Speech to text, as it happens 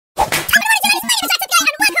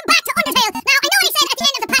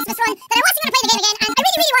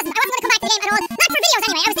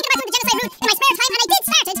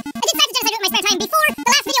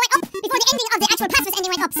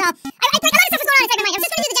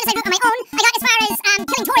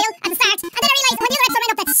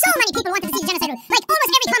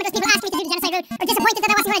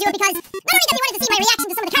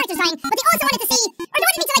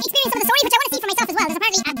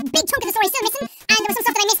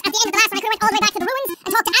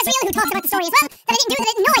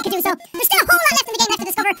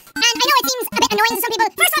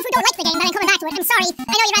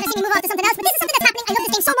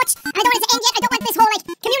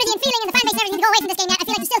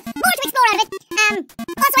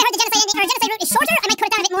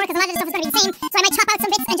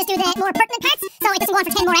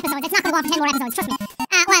off for 10 more episodes, trust me.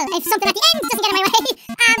 Well, if something at the end doesn't get in my way.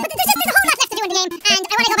 But there's a whole lot left to do in the game, and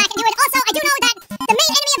I want to go back and do it. Also, I do know that the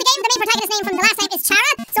main enemy of the game, the main protagonist name from the last time is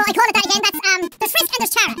Chara, so I call it that again. That's, there's Frisk and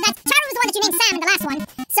there's Chara. Chara was the one that you named Sam in the last one.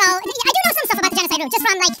 So, I do know some stuff about the Genocide route, just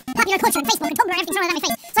from, like, popular culture and Facebook and Tumblr and everything thrown at my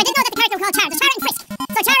face. So I did know that the character was called Chara. There's Chara and Frisk.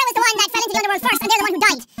 So Chara was the one that fell into the underworld first, and they're the one who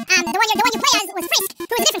died. The one you play as was Frisk,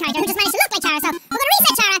 who is a different character who just managed to look like Chara. So we're going to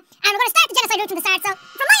reset Chara, and we're going to start the Genocide route from the start. So,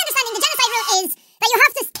 from my understanding, the Genocide route is that you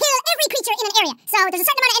have to kill every creature in an area. So there's a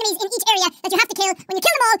certain amount of enemies in each area that you have to kill. When you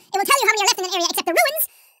kill them all, it will tell you how many are left in an area except the ruins.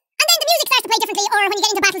 And then the music starts to play differently, or when you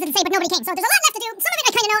get into battles it'll say, but nobody came. So there's a lot left to do. Some of it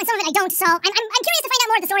I kind of know, and some of it I don't. So I'm curious to find out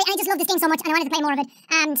more of the story, and I just love this game so much, and I wanted to play more of it.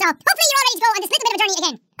 So hopefully you're all ready to go on this little bit of a journey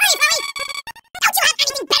again. Alright, Flowey! Don't you have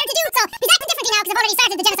anything better to do? So he's acting differently now because I've already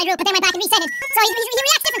started the Genocide route, but then went back and reset it. So he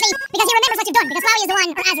reacts differently because he remembers what you've done. Because Flowey is the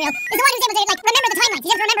one, or Azrael, is the one who's able to like remember the timelines.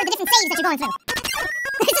 He's able to remember the different saves that you're going through.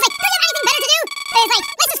 It's just like, do you have anything better to do? It's like,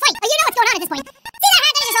 let's just fight. Oh, you know what's going on at this point. See that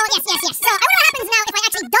hand? Just all yes. So I wonder what happens now if I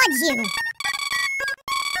actually dodge you.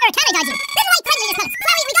 Or can I dodge you? This is like friendly as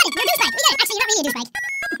Flowey, we got it. You're a douchebag. We get it. Actually, you're not really a douchebag.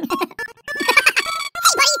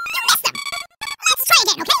 Hey, buddy, you missed them. Let's try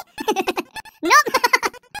again, okay? Nope.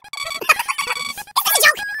 Is this a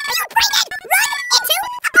joke? Are you brain-dead? Run into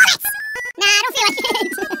a bullet! Nah, I don't feel like it.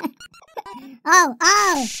 Oh.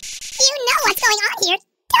 You know what's going on here,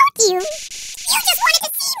 don't you? You just wanted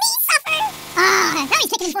to see me suffer. Now he's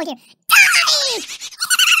kicking his forward here. Die!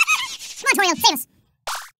 Come on, Toriel, save us.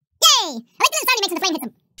 Yay! I like the sound he makes when the flame hits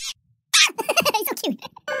him. He's so cute.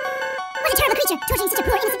 What a terrible creature, torturing such a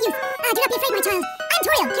poor, innocent youth. Do not be afraid, my child. I'm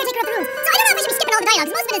Toriel, caretaker of the rules. So I don't know if I should be skipping all the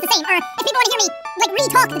dialogue, most of it is the same, or if people want to hear me, like,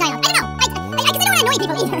 re-talk the dialogue. I don't know. I guess I don't want to annoy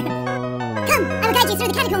people either. Come, I will guide you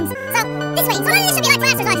through the catacombs. So, this way. So none of this should be like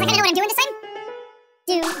last resort, because I kind of know what I'm doing this time.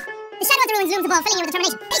 The shadow of the ruins looms above, filling you with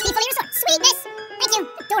determination. HP fully restored. Sweetness. Thank you.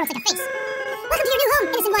 The door looks like a face. Welcome to your new home,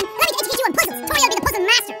 innocent one. Allow me to educate you on puzzles. Toriel will be the puzzle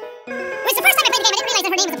master. It was the first time I played the game, I didn't realize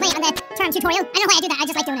that her name was a play on the term tutorial. I don't know why I do that, I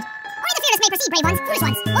just like doing it. Only the fearless may proceed, brave ones. Foolish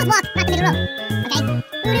ones. Always walk, not the middle road. Okay?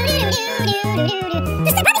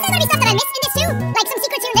 There's probably going to be stuff that I missed in this too. Like some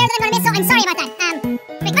secret tune there that I'm going to miss, so I'm sorry about that.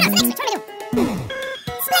 Wait, what else? The next bit, what do I do?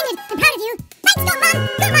 Splendid, I'm proud of you. Thanks, Goat Mom.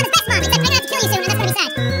 Goat Mom is best mom, except I'm going to have to kill you soon, and that's going to be sad.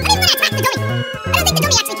 I didn't want to attack the dummy. I don't think the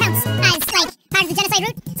dummy actually counts as, like, part of the Genocide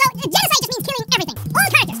route. So, Genocide just means killing everything. All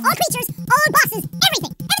characters, all creatures, all bosses,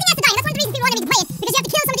 everything. Everything has to die. That's one of the reasons people wanted me to play it, because you have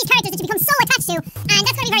to kill some of these characters that you become so attached to, and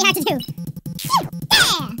that's going to be very hard to do. Phew,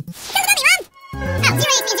 there! Kill the dummy, Mom! Oh, 0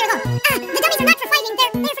 HP and 0 gold. The dummies are not for fighting,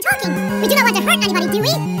 they're for talking. We do not want to hurt anybody, do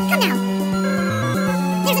we? Come now.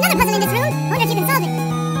 There's another puzzle in this room. Wonder if you can solve it.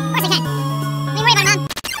 Of course I can. Don't worry about it, Mom.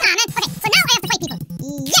 Man. Okay, so now I have to fight people.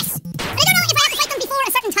 Yes! I don't know if I have to fight them before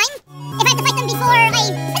a certain time. If I have to fight them before I think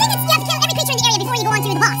it's, you have to kill every creature in the area before you go on to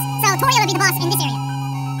the boss. So Toriel will be the boss in this area.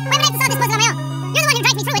 Why would I have to solve this puzzle on my own? You're the one who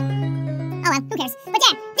dragged me through it. Oh well, who cares? But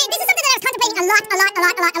yeah, this is something that I was contemplating a lot, whether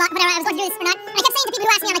I was going to do this or not. And I kept saying to people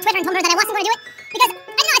who asked me on like Twitter and Tumblr that I wasn't going to do it. Because,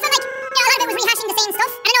 I don't know, I felt like, a lot of it was rehashing the same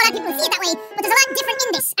stuff. And I know a lot of people see it that way, but there's a lot different in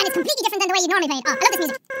this. And it's completely different than the way you normally play it. Oh, I love this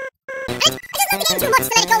music. And I just love the game too much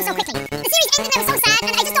to let it go so quickly. The series ended and I was so sad,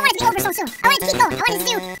 and I just don't want it to be over so soon. I want it to keep going. I wanted to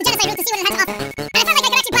do the Genocide route to see what it has to offer. And I felt like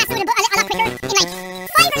I could actually blast through it a lot quicker. In like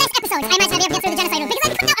 5 or less episodes, I imagine I'll be able to get through the Genocide route. Because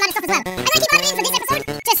I'll be putting out a lot of stuff as well. I'm going to keep monitoring for this episode,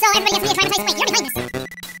 just so everybody gets to be a try and place. Wait, you're behind us.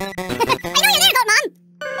 I know you're there, Goat Mom.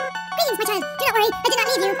 Greetings, my child. Do not worry, I did not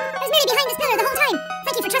leave you. I was merely behind this pillar the whole time.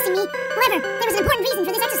 Thank you for trusting me. However, there was an important reason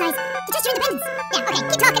for this exercise. To test your independence. Yeah, okay,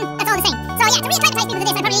 keep talking. That's all the same. So yeah, to re-acclimatize people to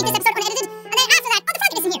this, I probably leave this episode unedited. And then after that, the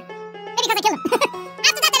frog isn't here. Maybe because I killed him.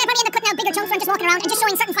 After that, then I probably end up cutting out bigger chunks from just walking around and just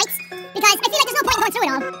showing certain fights. Because I feel like there's no point in going through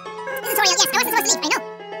it all. This is tutorial, yes, I wasn't supposed to leave, I know.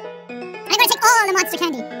 I'm going to take all the monster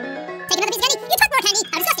candy. Take another piece of candy. You took more candy.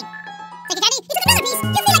 How disgusting. Take a candy. You took another piece.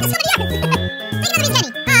 You feel like the scum of the earth. Take another piece of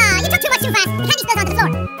candy. You took too much too fast. The candy spills onto the floor.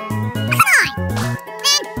 Come on!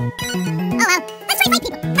 Man! Oh well. Let's try to fight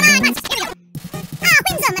people. Come on, monsters. Here we go.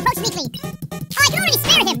 Whimsum approached weakly. I can already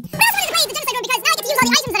spare him. But I also wanted to play the Genocide room because now I get to use all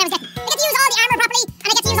the items that I was getting. I get to use all the armor properly, and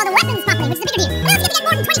I get to use all the weapons properly, which is a bigger deal. But I also get to get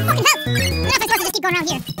more than 20 fucking health. I'm not supposed to just keep going around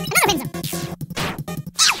here. Another Whimsum.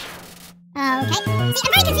 Okay. See,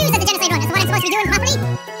 I'm very confused at the Genocide run as to what I'm supposed to be doing properly.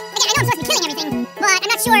 Again, I know I'm supposed to be killing everything, but I'm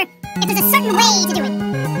not sure if there's a certain way to do it.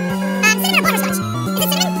 Cinnamon or butterscotch? Is it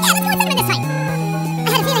cinnamon? Yeah, let's go with cinnamon this time. I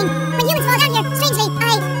had a feeling, when humans fall down here, strangely,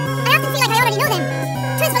 I often feel like I already know them.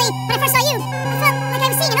 Truthfully, when I first saw you, I felt like I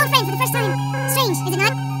was seeing an old friend for the first time. Strange, is it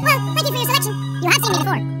not? Well, thank you for your selection. You have seen me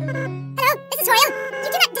before. Hello, this is Toriel. You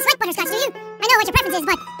do not dislike butterscotch, do you? I know what your preference is,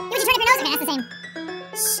 but you would you turn up your nose? Okay, that's the same.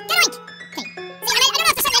 Shh, get awake. Okay. See, I don't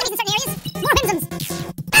know if there's certain enemies in certain areas. More Whimsums.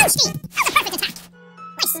 Ouch, gee, that was a perfect attack.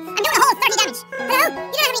 Nice, I'm doing a whole 30 damage. Hello,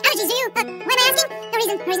 you don't have any allergies, do you? Why am I asking? No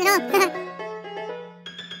reason at all. Oh,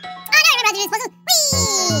 no, I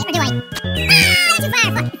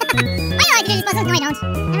this puzzle? No, I don't.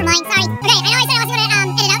 Never mind, sorry. Okay, I know I said I wasn't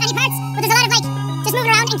gonna edit out any parts, but there's a lot of, like, just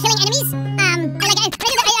moving around and killing enemies.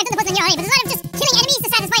 I've done the puzzle in here already, but there's a lot of just killing enemies to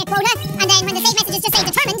satisfy a quota, and then when the save messages just say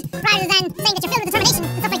determined, rather than saying that you're filled with determination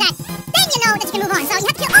and stuff like that, then you know that you can move on. So you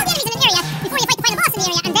have to kill all the enemies in an area before you fight the final boss in the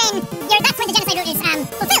area, and then that's when the genocide route is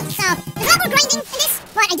fulfilled. So there's a lot more grinding in this,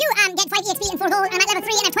 but I do get 5 EXP in 4 gold, and I'm at level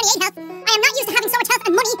 3 and I have 28 health. I am not used to having so much health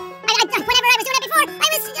and money. Whenever I was doing that before, I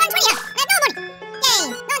was on 20 health. I have no money. Yay!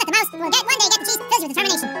 Knowing that the mouse will one day get the cheese fills you with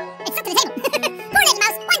determination. It's up to the table. Poor little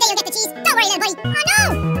mouse, one day you'll get the cheese. Don't worry, little buddy. Oh no!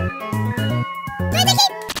 Where'd they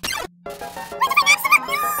keep? Where did my mouse look?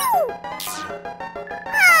 No!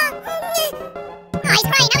 Oh, he's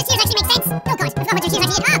crying. Now his tears actually make sense. Oh god, I forgot what your tears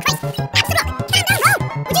actually did. Oh Christ! That's the block. Calm down, bro.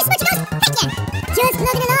 Would you smooch your nose? Heck yeah! Just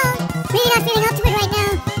plugging along. Really not feeling up to it right now.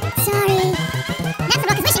 Sorry. That's the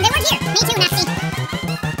block is wishing they weren't here. Me too, Nasty.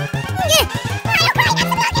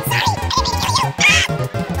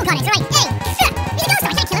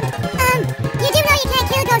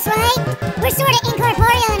 Right? We're sort of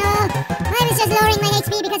incorporeal and all. I was just lowering my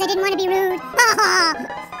HP because I didn't want to be rude.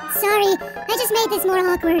 Sorry, I just made this more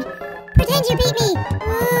awkward. Pretend you beat me.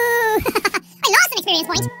 Ooh. I lost an experience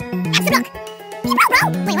point. That's the block. Be a bro.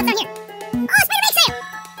 Wait, what's down here? Oh, spider bake sale.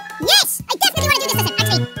 Yes, I definitely want to do this session,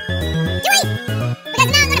 actually. Do I? Because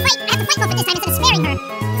now I'm going to fight. I have to fight Muffet this time instead of sparing her.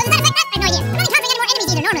 So does that affect that? I have no idea. I'm not encountering any more enemies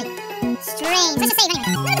either, normally. Strange. Let's just save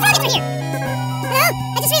anyway. None of the targets are here. Hello?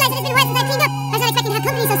 I just realized that it's been a while since I cleaned up. I was not expecting to have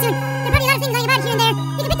company so soon. There are probably a lot of things lying about here and there.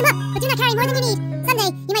 You can pick them up, but do not carry more than you need. Someday,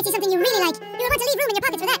 you might see something you really like. You will want to leave room in your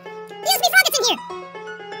pockets for that. There used to be froggets in here.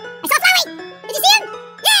 I saw Flowey! Did you see him?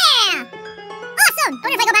 Yeah! Awesome! I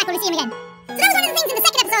wonder if I go back, will we see him again? So that was one of the things in the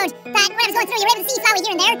second episode that when I was going through, you were able to see Flowey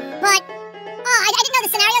here and there, but I didn't know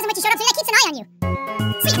the scenarios in which he showed up, so that keeps an eye on you.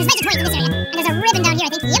 Sweet, there's vegetarians in this area, and there's a ribbon down here,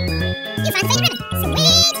 I think. Yep. You found the faded ribbon.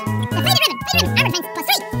 Sweet! The faded ribbon. Faded ribbon. Armor defense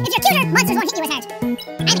 +3. If you're cuter, monsters won't hit you as hard.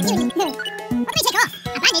 I'm a cutie. What do we take off?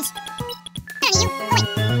 A bandage. I don't need you. Oh, wait.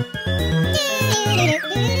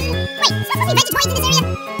 Wait, is there supposed to be vegetoids in this area?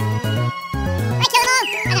 I kill them all?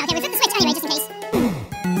 Oh, no, okay, we flip the switch anyway, just in case.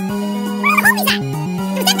 Where the hell is that?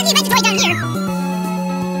 There was definitely a vegetoid down here.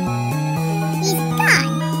 He's gone.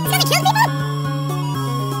 He's gonna kill people?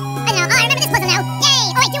 I don't know. Oh, I remember this puzzle now. Yay!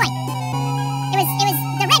 Oh, wait, do I? It was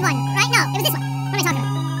the red one, right? No, it was this one. What am I talking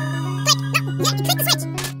about? Click! No, yeah, you click the switch.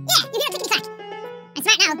 Yeah, you hear a clickety-clack. I'm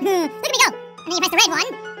smart now. Look at me go. And then you press the red one.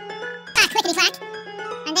 Clickety-clack.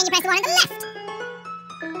 And then you press the one on the left.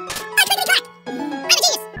 Clickety-clack. I'm a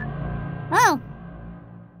genius. Oh.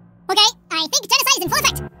 Okay, I think genocide is in full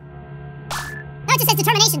effect. Now it just says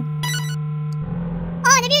determination.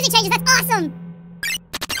 Oh, the music changes. That's awesome.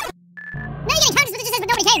 Now you get encounters, but it just says but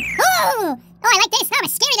nobody came. Oh, I like this. Oh, I'm a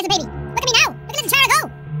scary little baby. Look at me now. Look at the Chara go.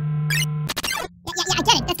 Yeah, I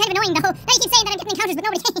get it. That's kind of annoying, though. Now you keep saying that I'm getting encounters, but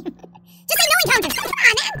nobody came. Just say no encounters. Come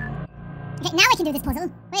on, man. Okay, now I can do this puzzle.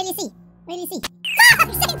 Where do you see? Where do you see? Ah,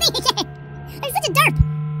 same thing again. I'm such a derp.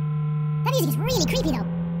 That music is really creepy, though.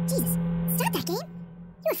 Jesus, stop that game.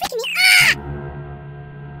 You were freaking me. Ah!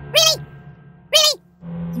 Really? Really?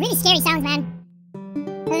 It's really scary sounds, man.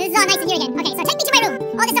 So this is all nice and here again. Okay, so take me to my room.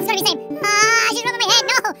 All this stuff's gonna be the same. Ah, she's rubbing my head.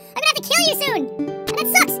 No, I'm gonna have to kill you soon. And that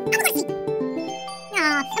sucks. I'm gonna see.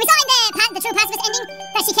 Aw, and we saw in the true pacifist ending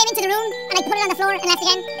that she came into the room and like put it on the floor and left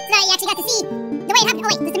again. So that you actually got to see the way it happened. Oh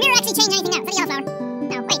wait, does the mirror actually change anything now? Is that a yellow flower?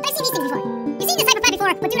 No, wait, I've seen these things before. You've seen this type of plant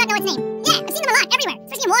before, but do not know its name. Yeah, I've seen them a lot, everywhere,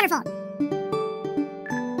 especially in waterfall.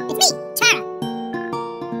 It's me, Chara.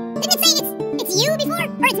 Didn't it say it's you before?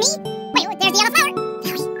 Or it's me? Wait, there's the yellow flower.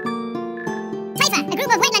 Typha, a group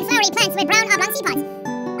of wetland flowery plants with brown oblong seed pods.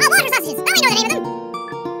 Oh, water sausages. Now I know the name of them.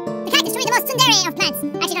 The cat is truly the most tsundere of plants.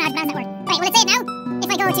 Actually, don't know how to pronounce that word. Wait, will it say it now? If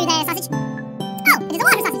I go to the sausage? Oh, it is a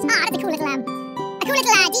water sausage. Ah, that's a cool little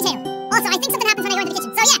detail. Also, I think something happens when I go into the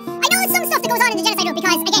kitchen. So yeah, I know some stuff that goes on in the genocide route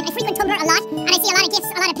because, again, I frequent Tumblr a lot, and I see a lot of gifs,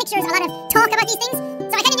 a lot of pictures, a lot of talk about these things.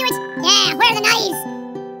 So I kind of knew it. Yeah, where are the knives?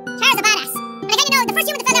 Chara's a badass. And I kind of know the first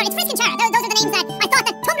human that fell out, it's Frisk and Chara. Those are the names that I thought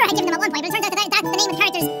that Tumblr had given them at one point, but it turns out that that's the name of the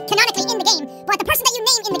characters canonically in the game. But the person that you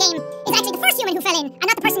name in the game is actually the first human who fell in, and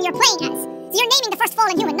not the person you're playing as. So you're naming the first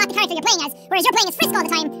fallen human, not the character you're playing as, whereas you're playing as Frisk all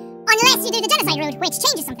the time, unless you do the genocide route, which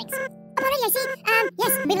changes some things. Oh, already, I see.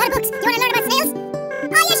 Yes, we have a lot of books. Do you want to learn about snails?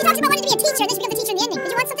 Oh, yeah, she talks about wanting to be a teacher, and then she becomes a teacher in the ending.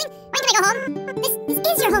 Did you want something? When can I go home? This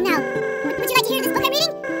is your home now. Would you like to hear this book I'm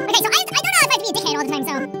reading? Okay, so I don't know if I have to be a dickhead all the time,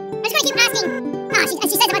 so I'm just going to keep asking. Ah,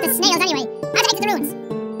 she says about the snails anyway. I have to exit the ruins.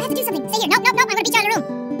 I have to do something. Stay here. Nope, I'm going to beat you out of the room.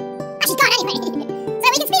 Ah, she's gone anyway. So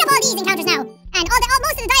we can speed up all these encounters now. And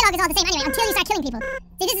most of the dialogue is all the same anyway, until you start killing people.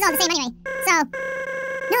 See, this is all the same anyway. So,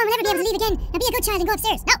 no one will ever be able to leave again. Now be a good child and go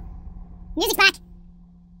upstairs. No. Music's back.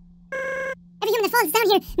 Every human that falls down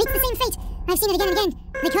here meets the same fate. I've seen it again and again.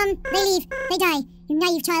 They come, they leave, they die. You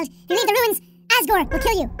naive child. You leave the ruins, Asgore will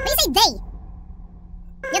kill you. But you say they.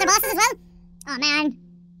 The other bosses as well? Oh man.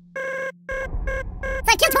 So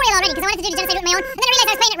I killed Toriel already because I wanted to do the genocide route on my own, and then I realized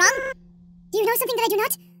I was playing it wrong. Do you know something that I do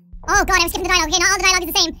not? Oh god, I was skipping the dialogue. Okay, not all the dialogue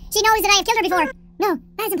is the same. She knows that I have killed her before. No,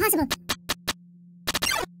 that is impossible.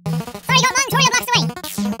 Sorry, Goatmon, Toriel blocks away.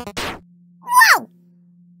 Whoa!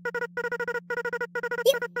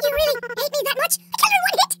 You really hate me that much? I killed her in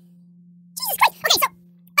one hit? Jesus Christ. Okay, so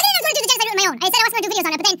I didn't know I was going to do the genocide route on my own. I said I wasn't going to do videos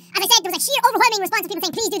on it, but then, as I said, there was a sheer overwhelming response of people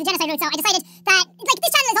saying, please do the genocide route, so I decided that, like,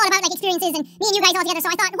 this channel is all about, like, experiences and me and you guys all together,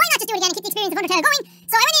 so I thought, why not just do it again and keep the experience of Undertale going?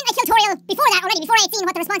 So I went in and I killed Toriel before that already, before I had seen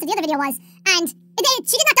what the response of the other video was, and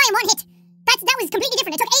she did not die in one hit. That was completely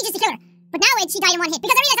different. It took ages to kill her. But now she died in one hit.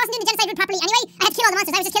 Because I realized I wasn't doing the genocide route properly anyway. I had to kill all the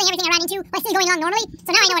monsters. I was just killing everything I ran into by still going on normally. So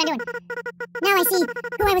now I know what I'm doing. Now I see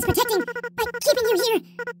who I was protecting by keeping you here.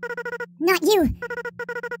 Not you,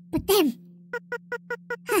 but them.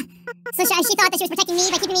 Huh. So she thought that she was protecting me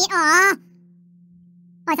by keeping me... Aww.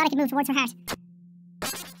 Oh, I thought I could move towards her heart.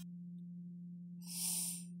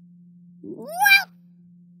 Well.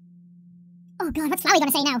 Oh god, what's Flowey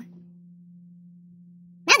gonna say now?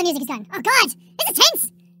 Now the music is gone. Oh god, this is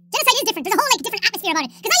tense. Genocide is different. There's a whole like different atmosphere about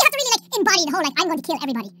it. Because now you have to really like embody the whole like I'm going to kill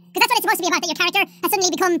everybody. Because that's what it's supposed to be about. That your character has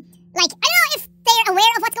suddenly become like I don't know if they're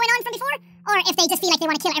aware of what's going on from before, or if they just feel like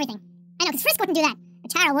they want to kill everything. I know because Frisk wouldn't do that,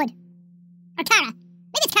 but Tara would. Or Kara.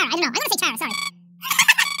 Maybe it's Kara. I don't know. I'm gonna say Kara. Sorry.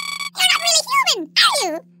 You're not really human, are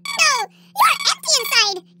you? No, you're empty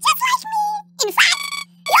inside, just like me. In fact,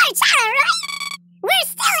 you're Tara, right? We're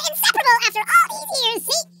still inseparable after all these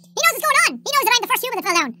years. See? He knows what's going on. He knows that I'm the first human that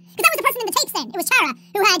fell down. Because that was the person in the tapes then. It was Tara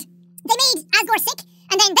who had... They made Asgore sick,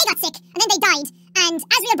 and then they got sick, and then they died, and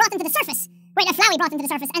Asriel brought them to the surface. Wait, no, Flowey brought them to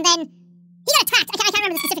the surface, and then he got attacked. I can't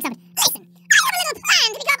remember the specifics of it. Listen, I have a little plan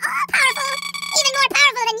to become all-powerful, even more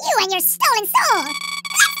powerful than you and your stolen soul.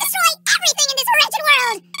 Let's destroy everything in this wretched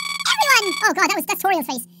world. Everyone... Oh god, that's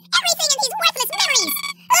Toriel's face. Everything in these worthless memories.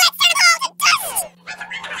 Let's turn them all to dust.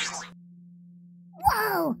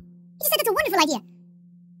 Whoa. He just said that's a wonderful idea.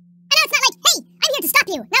 And now it's not like, hey, I'm here to stop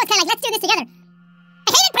you. Now it's kind of like, let's do this together. I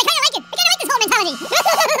hate it, but I kind of like it. I kind of like this whole mentality. Maybe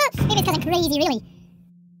it's because I'm crazy, really.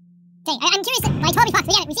 Okay, I'm curious. By Toby Fox,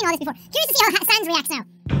 we've seen all this before. Curious to see how Sans reacts now.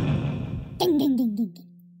 Ding, ding, ding, ding, ding.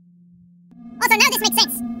 Also, now this makes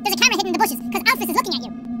sense. There's a camera hidden in the bushes because Alphys is looking at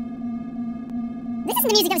you. This isn't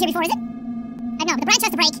the music that was here before, is it? I know, but the branch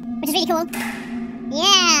has to break, which is really cool.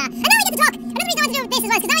 Yeah. And now we get to talk. Another reason I want to do this as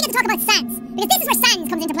well is because now we get to talk about Sans. Because this is where Sans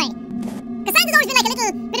comes into play. Because Sans has always been like a little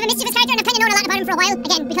bit of a mischievous character, and I've kind of known a lot about him for a while,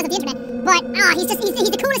 again, because of the internet. But, he's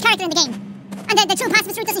the coolest character in the game. And the true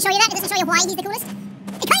pacifist route doesn't show you that. It doesn't show you why he's the coolest.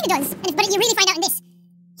 It kind of does, but you really find out in this.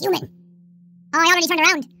 Human. Oh, I already turned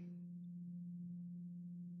around.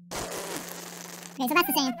 Okay, so that's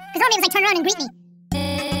the same. Because normally it was like, turn around and greet me.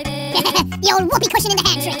 The old whoopee cushion in the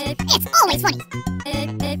hand trick. It's always funny.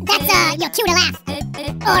 That's, your cue to laugh.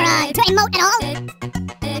 Or, to emote at all.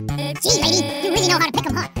 Gee, lady, you really know how to pick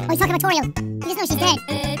 'em, huh? Oh, he's talking about Toriel. You just know she's dead.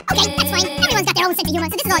 Okay, that's fine. Everyone's got their own sense of humor,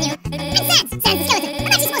 so this is all new. And Sans the skeleton. I'm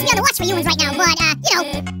actually supposed to be on the watch for humans right now, but, you know,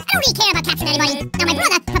 I don't really care about capturing anybody. Now, my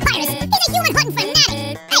brother, Papyrus, he's a human hunting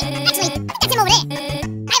fanatic. Hey, actually, I think that's him over there.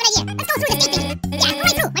 I have an idea. Let's go through this gate thing. Yeah, go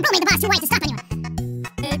right through. My bro made the boss too wide to stop anyone.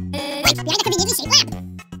 Wait, behind the conveniently shaped lamp.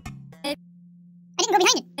 I didn't go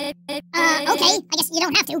behind it. Okay, I guess you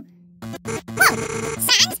don't have to. Whoa,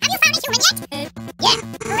 Sans, have you found a human yet? Yeah.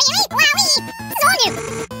 Really? Wowee! This is all new.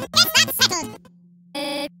 Yes, that's settled.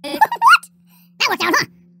 What? That worked out, huh?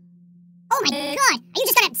 Oh my god. Are you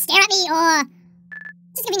just gonna stare at me, or...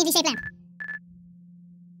 Just conveniently shaped lamp?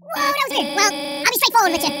 Whoa, that was weird. Well, I'll be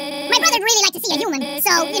straightforward with you. My brother would really like to see a human,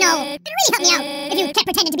 so, you know, it'd really help me out if you kept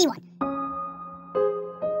pretending to be one.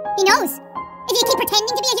 He knows. If you keep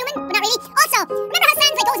pretending to be a human, but not really. Also, remember how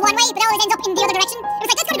Sans like goes one way, but always ends up in the other direction? It was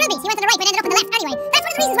like, let's go to Ruby's. He went to the right, but ended up on the left anyway. That's one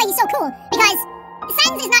of the reasons why he's so cool, because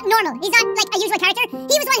Sans is not normal. He's not like a usual character.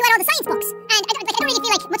 He was the one who had all the science books. And I don't really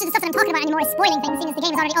feel like much of the stuff that I'm talking about anymore is spoiling things, seeing as the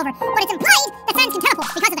game is already over. But it's implied that Sans can teleport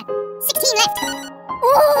because of that. 16 left.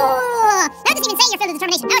 Ooh! That doesn't even say you're filled with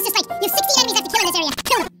determination. Now it's just like, you have 60 enemies left to kill in this area.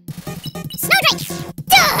 Kill them. Snowdrake! So,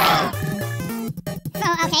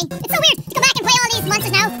 okay. It's so weird to come back and play all these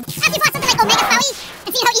monsters now. After you fought something like Omega Flowey,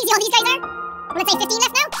 and see how easy all these guys are? Well, let's say 15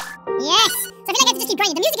 left now? Yes! So I feel like I have to just keep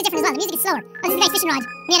grinding. The music is different as well. The music is slower. Oh, this is the guy's fishing rod.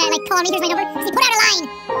 We gotta, like, call me, here's my number. So he put out a line.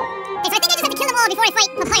 Okay, so I think I just have to kill them all before I fight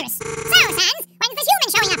Papyrus. So, Sans, when's the human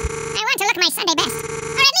showing up? I want to look my Sunday best.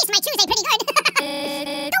 Or at least my Tuesday pretty good.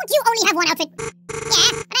 Don't you only have one outfit? Yeah,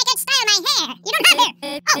 but I can style my hair. You don't have hair.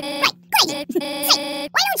 Oh, right. Good idea. Say,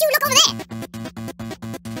 why don't you look over there?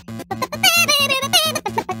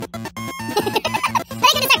 Are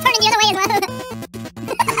you gonna start turning the other way as well?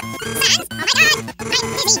 Sans? Oh my god! I'm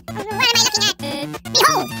busy. What am I looking at?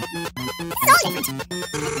 Behold! This is all different.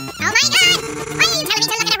 Oh my god! Why are you telling me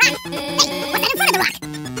to look at a rock? Hey, what's that in front of the rock?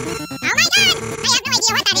 Oh my god! I have no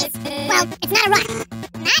idea what that is. Well, it's not a rock.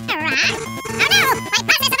 Not a rock? Oh no! By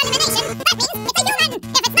process of elimination, that means it's a human!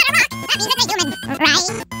 If it's not a rock, that means it's a human. Right?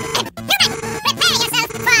 Human! Prepare yourself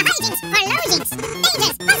for hijinks, for lojinks,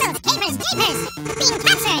 dangers, puzzles, capers, japers, being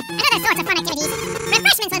captured, and other sorts of fun activities.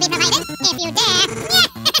 Refreshments will be provided, if you dare.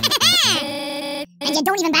 And you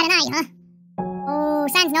don't even bat an eye, huh? Oh,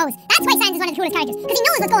 Sans knows. That's why Sans is one of the coolest characters, because he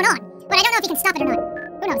knows what's going on. But I don't know if he can stop it or not.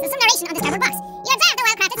 Who knows? There's some narration on the starboard box. You observe the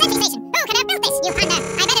well-crafted sentry station. Who could have built this, you panda?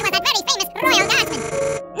 I bet it was that very famous royal guardsman.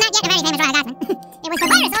 Not yet a very famous royal guardsman. It was the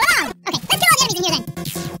virus all along. Okay, let's kill all the enemies in here then.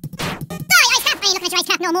 Die, Ice Cap! I ain't looking at your Ice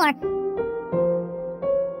Cap no more.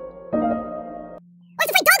 Oh,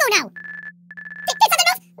 it's a fight Doggo now! Did something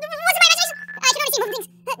move? Was it my imagination? I can only see moving things.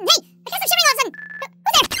 Hey, I can't stop shivering all of a sudden.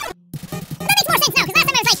 Who's there? That makes more sense now, because last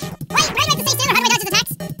time I was like, why do I have to stay still or how do I dodge his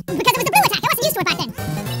attacks? Because it was the blue attack. I wasn't used to it back then.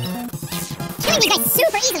 Killing these guys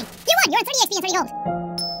super easily. You won. You're at 30 HP and 30 gold.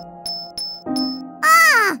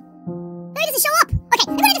 Ah! Where does it show up? Okay,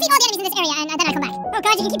 I'm going to defeat all the enemies in this area and then I'll come back. Oh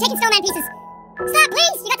god, you can keep taking snowman pieces. Stop,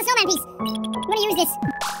 please! You got the snowman piece. I'm going to use this.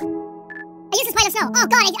 I used this pile of snow. Oh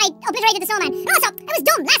god, I obliterated the snowman. And also, I was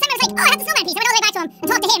dumb. Last time I was like, oh, I have the snowman piece. I went all the way back to him and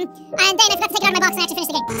talked to him. And then I forgot to take it out of my box and I actually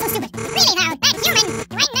finished the game. So stupid. Really now, that human.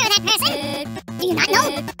 Do I know that person? Do you not know?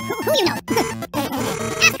 Who you know?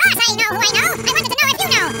 Of course I know who I know. I wanted to know if you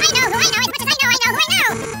know. I know who I know as much as I know who I know.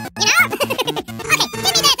 You know? Okay,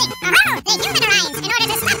 give me that thing. Oh, the human arrives. In order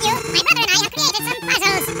to stop you, my brother and I have created some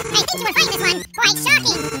puzzles. I think you will find this one quite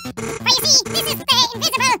shocking. For you see, this is the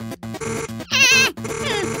invisible...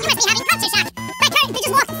 you must be having culture shock. They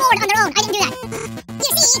just walked forward on their own. I didn't do that.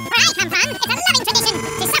 You see, where I come from, it's a loving tradition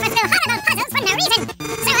to suffer through horrible puzzles for no reason.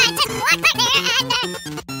 So I just walked back there and,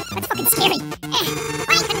 that's fucking scary.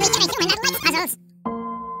 Why couldn't we get a human that likes puzzles?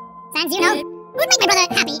 Sans, you know, who would make my brother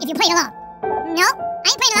happy if you played along? No, I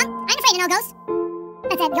ain't playing along. I ain't afraid of no ghosts.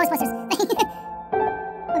 That's it, Ghostbusters.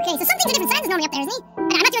 Okay, so some things are different. Sans is normally up there, isn't he?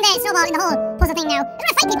 And I'm not doing the snowball in the whole puzzle thing now. I'm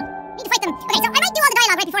gonna fight people. I need to fight them. Okay, so I might do all the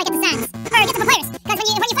dialogue right before I get to Sans. Or get to Papyrus. Because when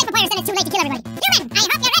you fight Papyrus, then it's too late to kill everybody. Human, I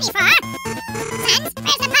hope you're ready for... Sans,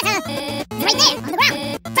 where's the puzzle? It's right there, on the ground.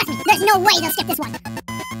 Trust me, there's no way they'll skip this one.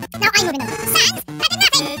 Now I'm moving them. Sans, that did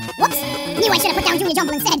nothing. Whoops. Knew I should have put down Junior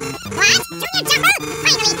Jumble instead. What? Junior Jumble?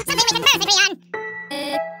 Finally, something we can both agree on.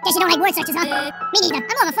 Guess you don't like word searches, huh? Me neither.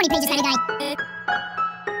 I'm more of a funny pages kind of guy.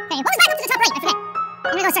 Okay, what was back up to the top right? I forget.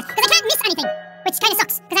 I'm gonna go search, because I can't miss anything. Which kind of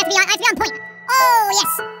sucks, because I have to be on point. Oh,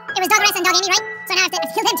 yes. It was Dog Rest and Dog Amy, right? So now I have to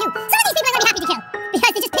kill them too. Some of these people I'm going to be happy to kill.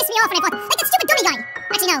 Because they just piss me off when I fought. Like that stupid dummy guy.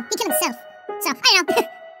 Actually, no. He killed himself. So, I don't know.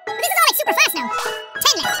 But this is all like super fast now.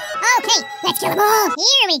 10 left. Okay, let's kill them all.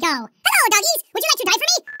 Here we go. Hello, doggies. Would you like to die for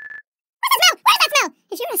me? What's that smell? Where's that smell?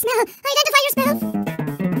 If you're a smell, identify your smell.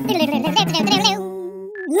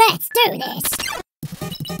 Let's do this.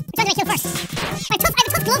 Which one do I kill first? I have a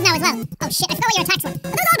tough glove now as well. Oh shit, I forgot what your attacks were.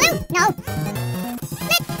 Are those all blue? No.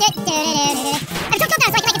 I have a tough glove now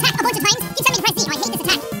so I can like attack a bunch of times. Keep telling me to press Z. Oh, I hate this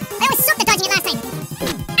attack. I always sucked at dodging it last time.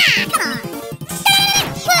 Ah, come on.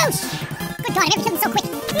 Whoosh! Good god, I've never killed him so quick.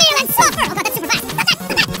 Near and softer! Oh god, that's super fast. Stop that!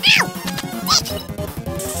 Ow! Dick!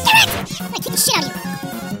 Direct! I'm gonna kick the shit out of you.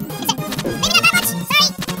 Is that... Maybe not that much. Sorry.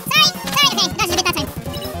 Okay, dodged it a bit that time.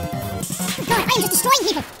 Oh god, I am just destroying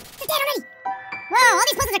people. They're dead already. Whoa, all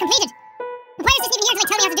these puzzles are completed. The players just even here to like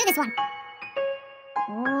tell me how to do this one.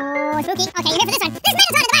 Oh, spooky. Okay, you're here for this one. There's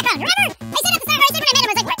Megaton in the background, remember? I said at the start, I said when I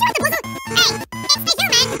met him, I was like, weren't you at the puzzle? Hey, it's the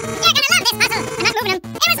human. You're gonna love this puzzle. I'm not moving him.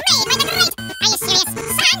 It was made by the great... Are you serious?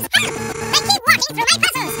 Sans, help! They keep walking through my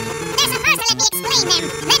puzzles. They're supposed to let me explain them,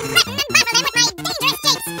 then threaten and baffle them with my dangerous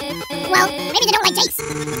jakes. Well, maybe they don't like jakes.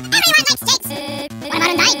 Everyone likes jakes. What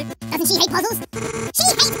about Undyne? Doesn't she hate puzzles? She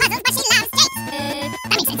hates puzzles, but she loves jakes.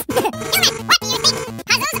 That makes sense. Human, what do you think?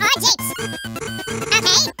 Puzzles or jakes?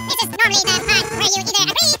 Okay, this is normally the part where you either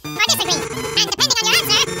agree or disagree. And depending on your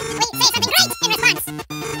answer, we say something great in response.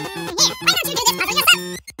 Here, why don't you do this puzzle yourself?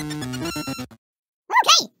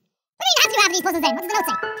 Okay. We don't even have to do half of these puzzles then. What does the note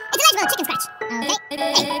say? It's eligible chicken scratch. Okay.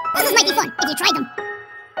 Hey, puzzles might be fun if you tried them.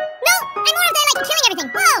 No, I'm more of the like killing everything.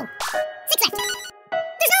 Whoa. 6 left.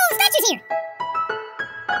 There's no statues here.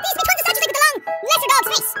 These which one's the statues like with the long lesser dog's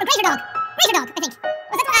face? Or greater dog? Greater dog, I think.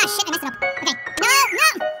 Was that? Ah, shit, I messed it up. Okay. No.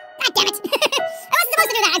 God damn it. I wasn't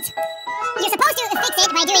supposed to do that. You're supposed to fix it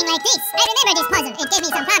by doing like this. I remember this puzzle. It gave me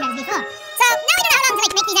some problems before. So now I don't know how long to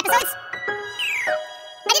like make these episodes.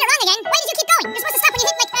 I did it wrong again. Why did you keep going? You're supposed to stop when you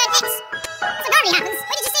hit like X. That's what normally happens.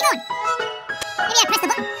 Why did you stay going? Maybe I pressed the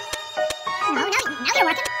button. No, now you're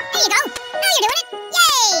working. There you go. Now you're doing it.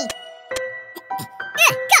 Yay!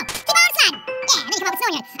 Go. Keep on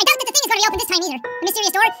snowing here. I doubt that the thing is going to reopen this time either. The mysterious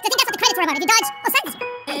door. I think that's what the credits were about. If you dodge... Oh, Sans is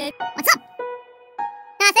here. What's up?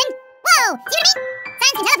 Nothing? Whoa! See what I mean?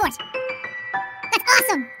 Sans can teleport. That's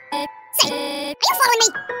awesome. Say, are you following me?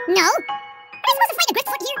 No? Am I supposed to fight a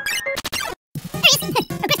Griftfoot here? There he is.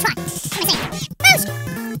 A Griftfoot. What am I saying? Boost!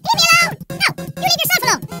 Leave me alone! No, you leave yourself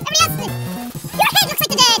alone. Everybody else... Your head looks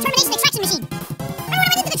like the termination extraction machine. Remember when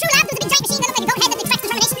I went into the True Lab? There was a big giant machine that looked like a goat head that extracts the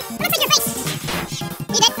termination? It looks like your face.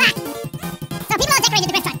 Leave it back. So people all decorated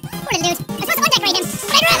the Griftfoot. Poor little dude. I'm supposed to undecorate him,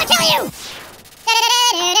 but I'd rather kill you!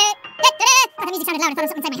 Oh, the music sounded loud. I thought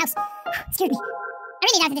it was something inside my house. Scared me. I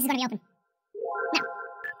really doubt that this is going to be open. No.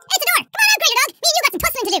 Hey, it's the door! Come on out, Greater Dog! Me and you got some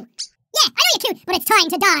tussling to do! Yeah, I know you're cute, but it's time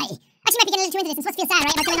to die! Actually, might be getting a little too into this. I'm supposed to feel sad,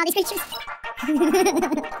 right, about killing all these creatures?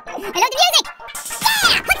 I love the music!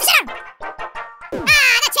 Yeah! Put the shit out!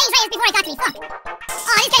 Ah, that changed right before I got to me. Fuck.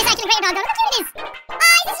 Oh, this guy's actually Greater Dog, though. Look how cute it is!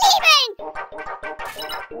 Oh, he's sleeping!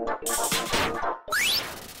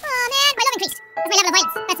 Oh, man, my love increased. That's my level of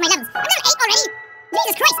violence. That's my levels. I'm level 8 already!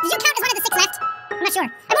 Jesus Christ, did you count as one of the 6 left? I'm not sure.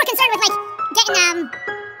 I'm more concerned with, like,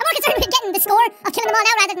 getting the score of killing them all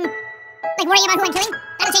now rather than, like, worrying about who I'm killing.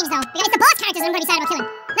 That'll change, though. Because it's the boss characters I'm going to be sad about killing.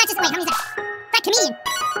 Not just, wait, how many is that? That comedian.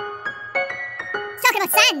 He's talking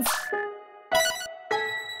about Sans.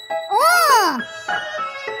 Oh!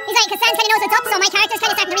 He's like, because Sans kind of knows what's up, so my character's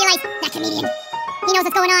kind of starting to realize that comedian. He knows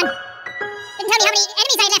what's going on. Didn't tell me how many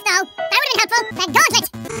enemies I left, though. That would have been helpful. The gauntlet.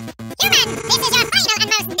 Human, this is your final and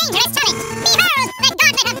most dangerous challenge. Behold, the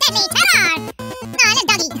gauntlet of deadly terror. No, little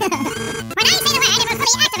doggy. When I say the word, it will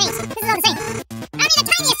fully activate. This is all the same. Only the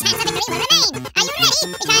tiniest chance of victory will remain. Are you ready?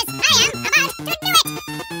 Because I am about to do it.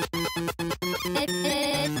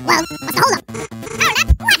 Well, what's the hold up? Hold up?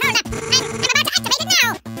 What hold up? I'm about to activate it now.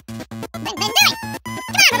 Then do it.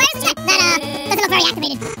 Come on, Bubba, let's do it. That doesn't look very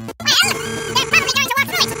activated. Well, they're probably going to walk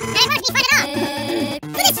through it, and it won't be fun at all.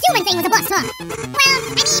 So this human thing was a bust, huh? Well,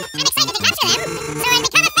 I mean, I'm excited to capture them, so I'll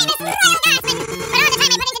become a famous royal guardsman. But all the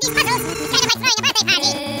time I put into these puzzles, it's kind of like throwing a birthday party.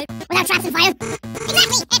 Without traps and fire.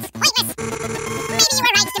 Exactly, it's pointless. Maybe you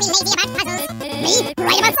were right to be lazy about puzzles. Me?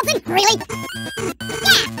 Right about something? Really?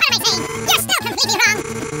 Yeah, what am I saying? You're still completely wrong.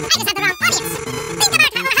 I just had the wrong audience. Think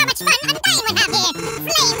about how much fun Undying would have here.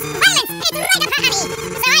 Flames, violence, it's right up her alley.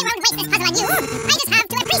 So I won't waste this puzzle on you. I just have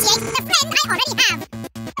to appreciate the friend I already have.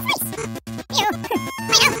 Of course. You.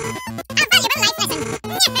 I know. A valuable life lesson.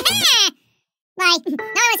 Right, now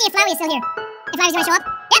I want to see if Flowey is still here. If Flowey's going to show up.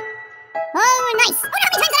 Yep. Oh, nice. Oh, no,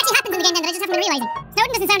 how many times that actually happens in the game then that I just haven't been realizing.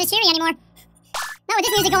 Snowden doesn't sound as cheery anymore. Not with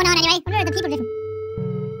this music going on anyway. I wonder if the people different.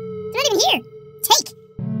 They're not even here. Take.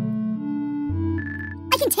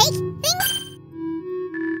 I can take things?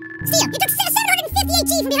 Steal. You took 750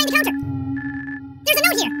 AG from behind the counter. There's a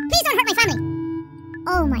note here. Please don't hurt my family.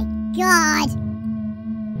 Oh my god.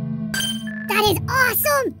 That is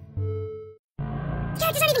awesome. The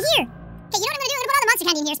character's not even here. Okay, you know what I'm going to do? I'm going to put all the monster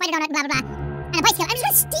candy in here. Spider donut, blah, blah, blah. And a bicycle. I'm just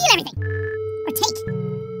going to steal everything. Or take.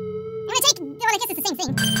 I'm going to take... Well, I guess it's the same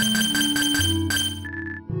thing.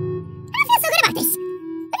 I don't feel so good about this.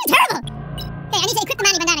 This is terrible. Okay, I need to equip the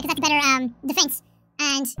Manny Bandana because that's a better defense.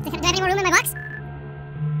 And do I have any more room in my box?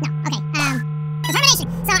 No. Okay. Determination.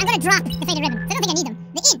 So I'm going to drop the faded ribbon. I don't think I need them.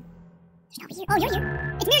 The inn. There's nobody here. Oh, you're here.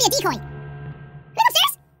 It's merely a decoy. Can I go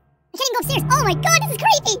upstairs? I can't even go upstairs. Oh my god, this is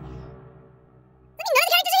creepy. I mean, none of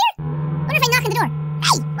the characters are here? I wonder if I knock on the door.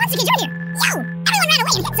 Hey, monster kid, you're here. Yo, everyone ran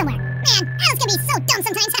away and hid somewhere. Man, Alice can be so dumb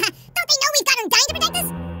sometimes. Don't they know we've got Undying to protect us?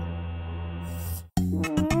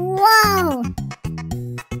 Whoa.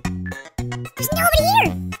 There's nobody here.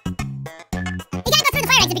 You gotta go through the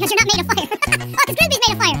fire exit because you're not made of fire. Oh, because Grimby's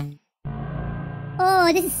made of fire. Oh,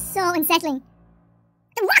 this is so unsettling.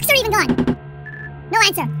 The rocks are even gone. No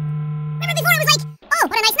answer. Remember before it was like, oh,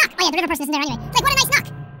 what a nice knock. Oh yeah, the river person isn't there anyway. It's like, what a nice knock.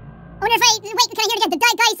 I wonder if wait, can I hear it again? The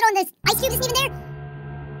guy's throwing this ice cube isn't even there?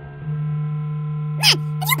 Man,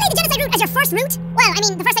 if you played the Genocide route as your first route, well, I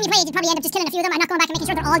mean, the first time you played, you'd probably end up just killing a few of them and not going back and making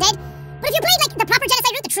sure they're all dead. But if you played, like, the proper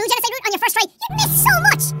Genocide route, the true Genocide route on your first try, you'd miss so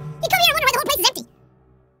much. You'd come here and wonder why the whole place is empty.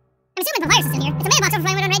 I'm assuming Papyrus is still here. It's a mailbox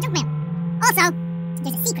overflowing with unread junk mail. Also,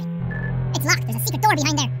 there's a secret. It's locked. There's a secret door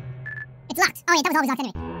behind there. It's locked. Oh yeah, that was always locked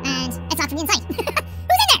anyway. And it's locked from the inside. Who's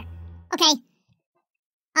in there? Okay.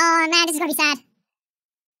 Oh man, this is gonna be sad.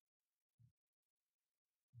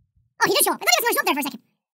 Oh, he did show up. I thought he was gonna show up there for a second.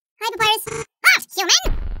 Hi, Papyrus. Halt, human!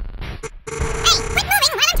 Hey, quit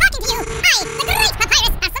moving while I'm talking to you. I, the great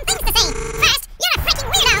Papyrus, have some things to say. First, you're a freaking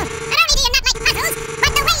weirdo. Not only do you not like puzzles,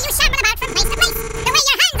 but the way you shamble about from place to place. The way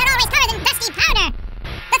your hands are always covered in dusty powder.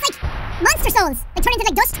 That's like monster souls. They turn into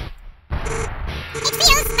like dust. It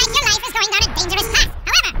feels like your life is going down a dangerous path.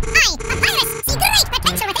 However, I, Papyrus, see great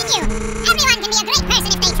potential within you. Everyone can be a great person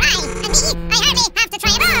if they try. And me, I hardly have to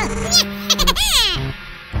try at all.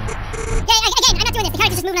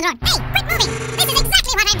 on. Hey, quit moving! This is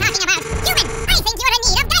exactly what I'm talking about. Human, I think you're in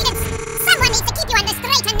need of guidance. Someone needs to keep you on the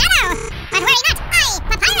straight and narrow. But worry not, I,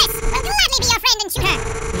 Papyrus, will gladly be your friend and tutor.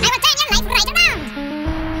 I will turn your life right around.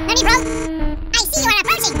 Nani, bro? I see you are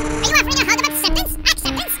approaching. Are you offering a hug of acceptance?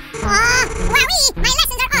 Acceptance? Oh, wowee! My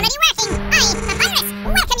lessons are already working. I, Papyrus,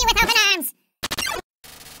 welcome you with open arms.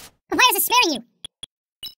 Papyrus is sparing you.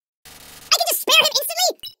 I can just spare him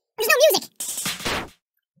instantly? There's no music.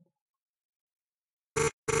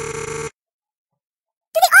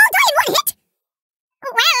 Did they all die in one hit?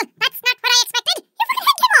 Well, that's not what I expected. Your fucking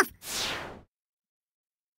head came off.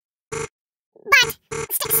 But,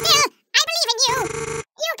 still, I believe in you.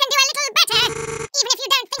 You can do a little better. Even if you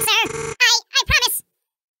don't think so. I promise.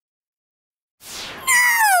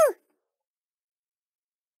 No!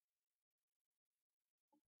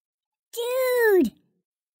 Dude.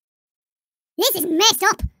 This is messed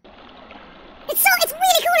up. It's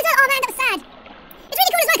really cool as well. Oh man, that was sad. It's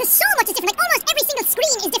really cool as well because so much is different. Like almost every single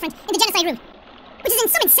screen is different in the Genocide route. Which is in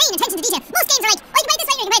some insane attention to detail. Most games are like, oh, you can play this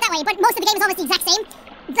way or you can play it that way, but most of the game is almost the exact same.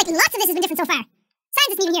 Like lots of this has been different so far. Sans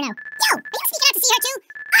isn't even here now. Yo, are you sneaking out to see her too?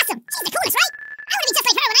 Awesome. She's the coolest, right? I want to be just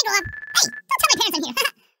like her when I grow up. Hey, don't tell my parents I'm here.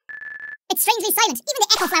 It's strangely silent. Even the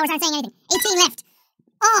echo flowers aren't saying anything. 18 left.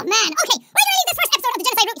 Oh man. Okay, we're gonna leave this first episode of the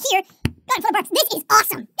Genocide route here. God, full of burps. This is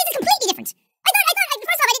awesome. This is completely different. I thought,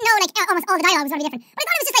 first off, I didn't know, like, almost all the dialogue was already different. But I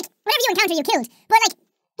thought it was just, like, whatever you encounter, you killed. But, like,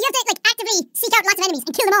 you have to, like, actively seek out lots of enemies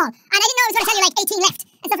and kill them all. And I didn't know it was going to tell you, like, 18 left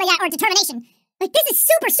and stuff like that, or determination. Like, this is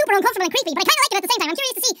super, super uncomfortable and creepy, but I kind of like it at the same time. I'm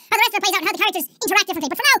curious to see how the rest of it plays out and how the characters interact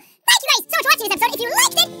differently. But for now, thank you guys so much for watching this episode. If you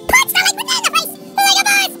liked it, punch that like button in the face like a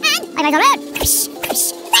boss, and bye bye, go around.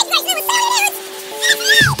 Thank you guys, it was so news.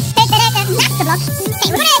 Master block. Okay,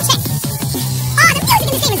 we're gonna check. Oh, the music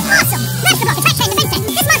in this game is awesome. Master block, attack train, defense set.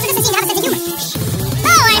 This monster doesn't seem to have a sense of humor.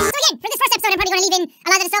 Oh, so again, for this first episode, I'm probably going to leave in a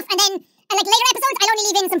lot of the stuff, and then, like, later episodes, I'll only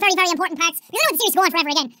leave in some very, very important parts, because I don't want the series to go on forever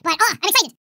again. But, I'm excited.